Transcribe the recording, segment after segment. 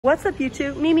What's up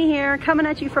YouTube? Mimi here, coming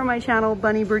at you from my channel,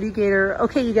 Bunny, Birdy, Gator.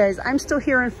 Okay, you guys, I'm still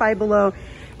here in Five Below,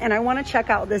 and I want to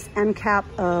check out this end cap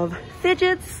of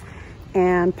Fidgets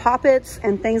and Poppets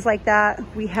and things like that.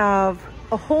 We have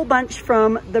a whole bunch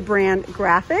from the brand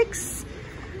Graphics.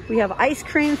 We have ice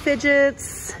cream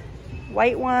Fidgets,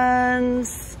 white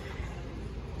ones,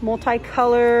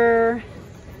 multicolor.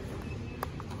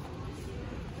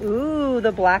 Ooh,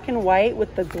 the black and white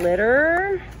with the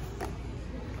glitter.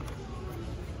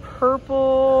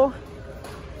 Purple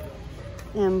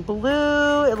and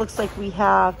blue. It looks like we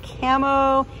have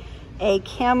a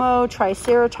camo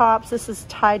triceratops. This is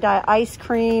tie-dye ice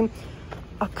cream,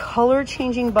 a color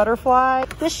changing butterfly.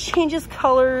 This changes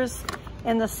colors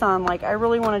in the sun. Like, I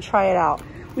really want to try it out.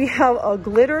 We have a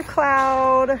glitter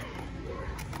cloud,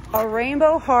 a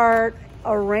rainbow heart,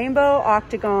 a rainbow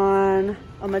octagon,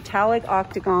 a metallic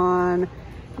octagon,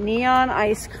 neon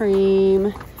ice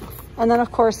cream. And then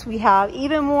of course we have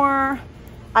even more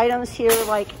items here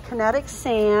like kinetic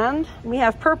sand. We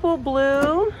have purple,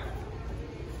 blue,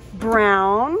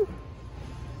 brown,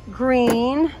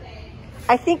 green.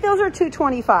 I think those are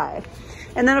 $2.25.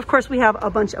 And then of course we have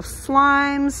a bunch of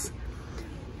slimes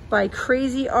by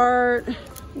Crazy Art.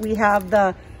 We have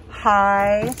the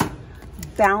high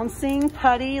bouncing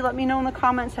putty. Let me know in the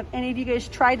comments, have any of you guys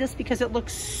tried this, because it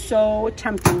looks so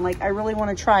tempting. Like, I really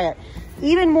want to try it.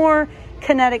 Even more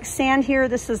kinetic sand here.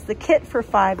 This is the kit for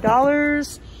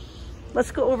 $5. Let's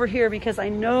go over here because I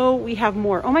know we have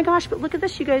more. Oh my gosh, but look at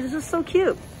this, you guys. This is so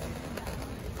cute.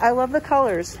 I love the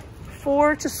colors.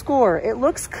 4 to score. It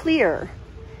looks clear.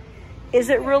 Is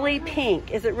it really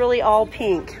pink? Is it really all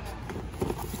pink?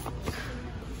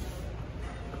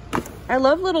 I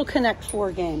love little Connect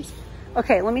 4 games.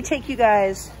 Okay, let me take you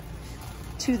guys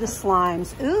to the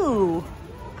slimes. Ooh,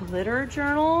 glitter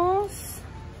journals.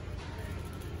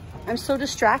 I'm so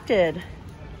distracted.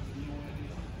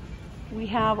 We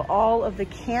have all of the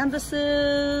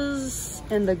canvases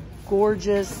and the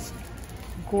gorgeous,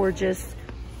 gorgeous,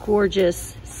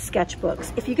 gorgeous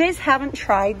sketchbooks. If you guys haven't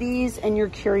tried these and you're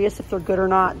curious if they're good or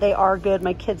not, they are good.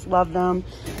 My kids love them.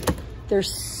 They're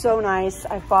so nice.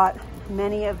 I've bought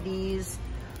many of these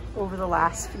over the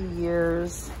last few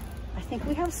years. I think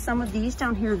we have some of these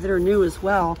down here that are new as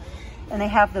well. And they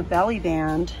have the belly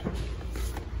band.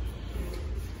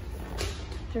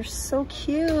 They're so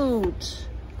cute.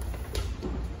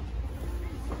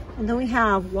 And then we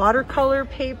have watercolor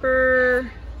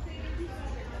paper,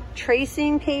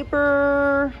 tracing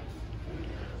paper,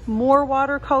 more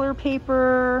watercolor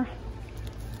paper,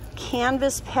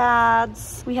 canvas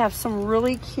pads. We have some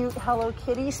really cute Hello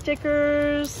Kitty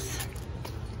stickers,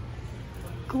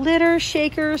 glitter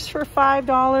shakers for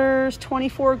 $5,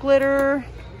 24 glitter,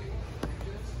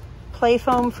 play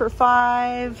foam for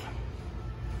 $5.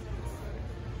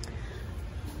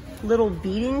 Little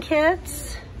beading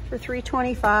kits for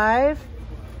 $3.25.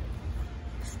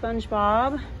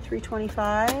 SpongeBob,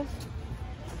 $3.25.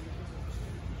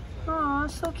 Aw,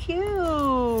 so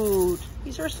cute.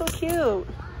 These are so cute.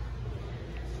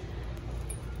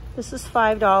 This is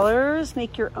 $5.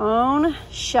 Make your own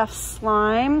chef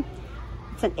slime.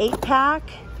 It's an 8-pack.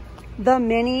 The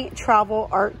mini travel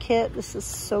art kit. This is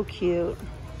so cute.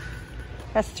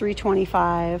 That's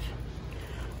 $3.25.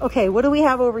 Okay, what do we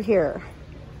have over here?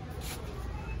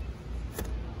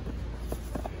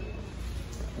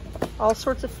 All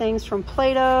sorts of things from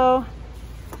Play-Doh,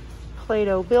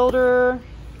 Play-Doh Builder,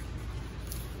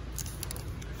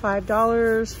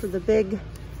 $5 for the big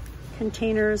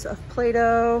containers of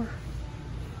Play-Doh.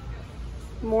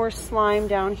 More slime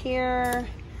down here,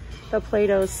 the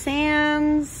Play-Doh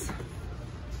sands.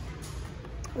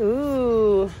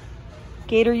 Ooh,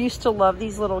 Gator used to love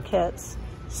these little kits.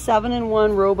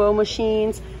 7-in-1 robo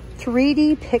machines,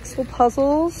 3D pixel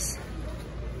puzzles.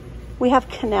 We have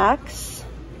Connects.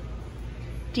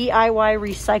 DIY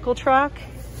recycle truck,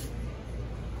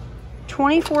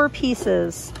 24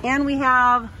 pieces. And we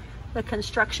have the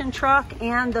construction truck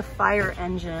and the fire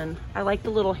engine. I like the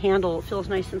little handle, it feels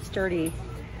nice and sturdy.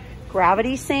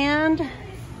 Gravity sand,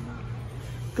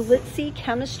 glitzy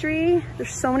chemistry.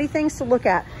 There's so many things to look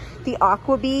at. The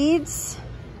aqua beads,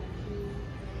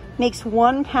 makes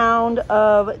 1 pound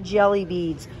of jelly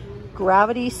beads.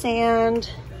 Gravity sand,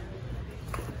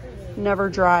 never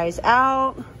dries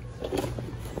out.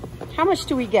 How much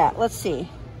do we get? Let's see.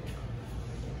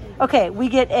 Okay, we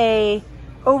get a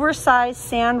oversized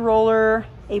sand roller,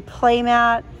 a play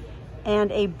mat,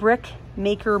 and a brick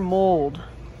maker mold.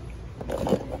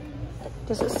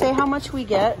 Does it say how much we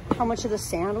get? How much of the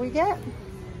sand we get?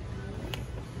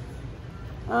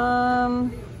 A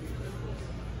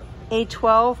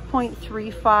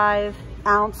 12.35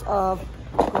 ounce of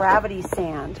gravity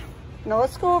sand. Now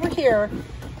let's go over here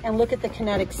and look at the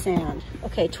kinetic sand.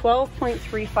 Okay,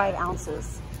 12.35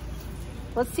 ounces.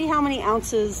 Let's see how many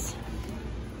ounces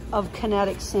of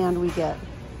kinetic sand we get.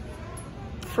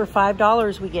 For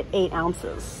 $5, we get 8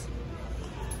 ounces.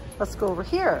 Let's go over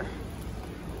here.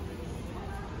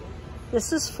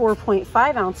 This is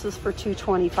 4.5 ounces for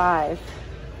 $2.25.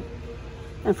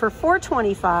 And for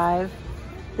 $4.25,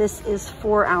 this is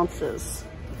 4 ounces.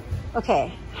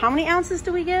 Okay, how many ounces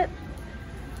do we get?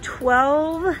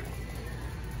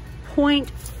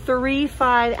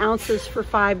 12.35 ounces for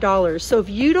 $5. So if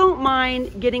you don't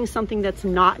mind getting something that's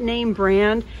not name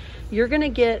brand, you're gonna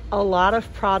get a lot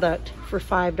of product for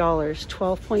 $5.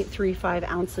 12.35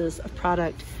 ounces of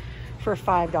product for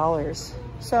 $5.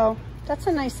 So that's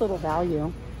a nice little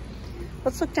value.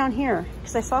 Let's look down here,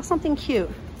 because I saw something cute.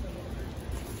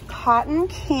 Cotton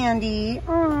candy,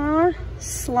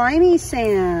 slimy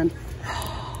sand.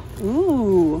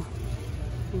 Ooh,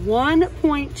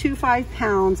 1.25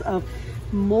 pounds of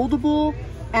moldable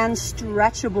and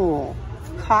stretchable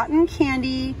cotton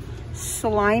candy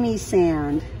slimy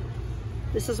sand.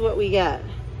 This is what we get.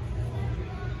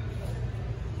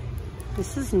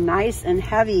 This is nice and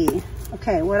heavy.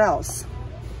 Okay, what else?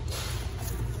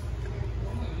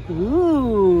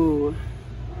 Ooh,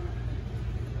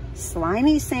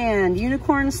 slimy sand,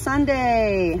 unicorn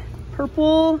sundae,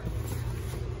 purple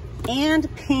and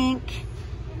pink,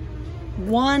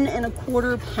 1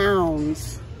 1/4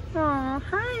 pounds. Aw,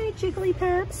 hi, jiggly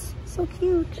pets, so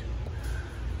cute.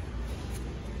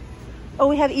 Oh,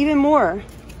 we have even more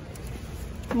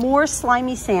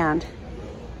slimy sand.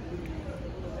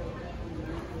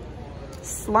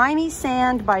 Slimy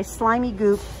sand by Slimy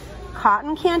Goop,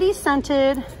 cotton candy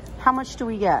scented. How much do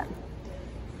we get?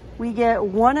 We get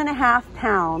 1 1/2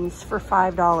 pounds for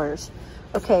 $5.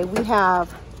 Okay, we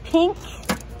have pink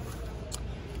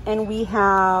and we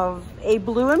have a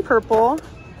blue and purple.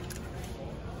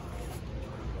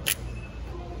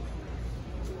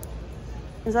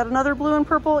 Is that another blue and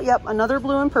purple? Yep, another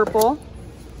blue and purple.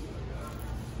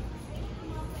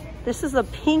 This is a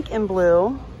pink and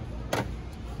blue.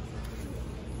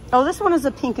 Oh, this one is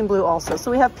a pink and blue also.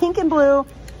 So we have pink and blue,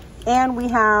 and we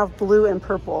have blue and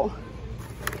purple.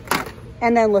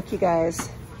 And then look, you guys,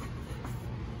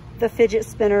 the fidget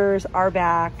spinners are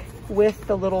back with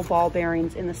the little ball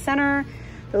bearings in the center.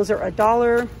 Those are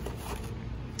 $1.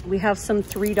 We have some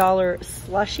 $3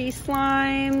 slushy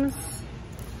slimes.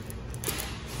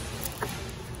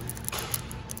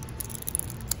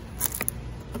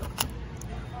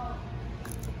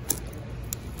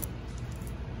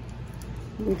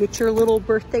 You get your little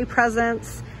birthday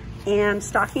presents and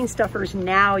stocking stuffers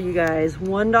now, you guys.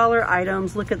 $1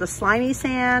 items. Look at the slimy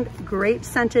sand, grape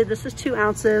scented. This is 2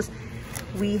 ounces.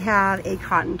 We have a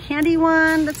cotton candy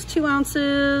one that's 2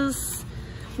 ounces.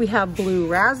 We have blue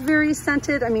raspberry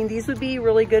scented. I mean, these would be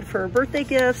really good for birthday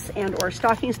gifts and or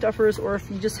stocking stuffers, or if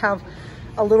you just have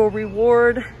a little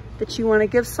reward that you want to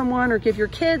give someone or give your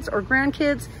kids or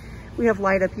grandkids. We have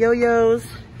light up yo-yos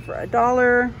for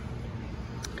 $1.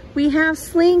 We have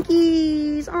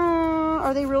Slinkies. Aw,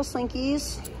 are they real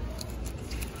Slinkies?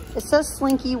 It says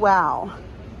Slinky Wow.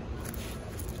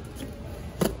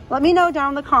 Let me know down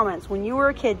in the comments, when you were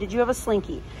a kid, did you have a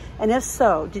Slinky? And if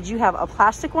so, did you have a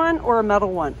plastic one or a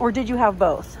metal one? Or did you have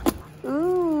both?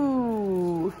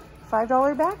 Ooh,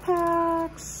 $5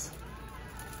 backpacks.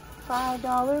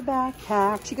 $5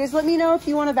 backpacks. You guys let me know if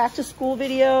you want a back to school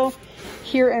video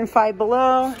here in Five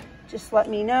Below. Just let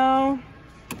me know.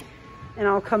 And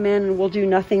I'll come in and we'll do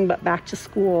nothing but back to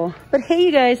school. But hey,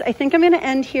 you guys, I think I'm gonna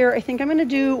end here. I think I'm gonna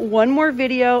do one more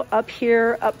video up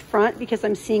here up front because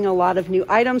I'm seeing a lot of new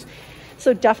items.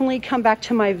 So definitely come back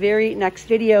to my very next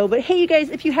video. But hey, you guys,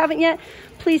 if you haven't yet,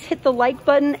 please hit the like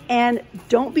button and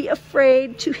don't be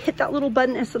afraid to hit that little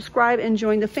button and subscribe and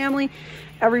join the family.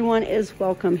 Everyone is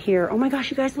welcome here. Oh my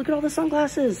gosh, you guys, look at all the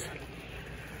sunglasses.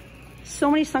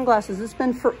 So many sunglasses. It's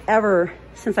been forever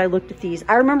since I looked at these.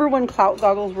 I remember when clout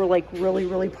goggles were like really,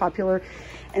 really popular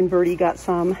and Birdy got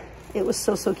some. It was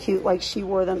so, so cute. Like she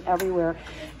wore them everywhere.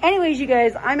 Anyways, you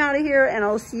guys, I'm out of here and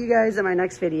I'll see you guys in my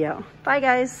next video. Bye,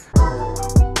 guys.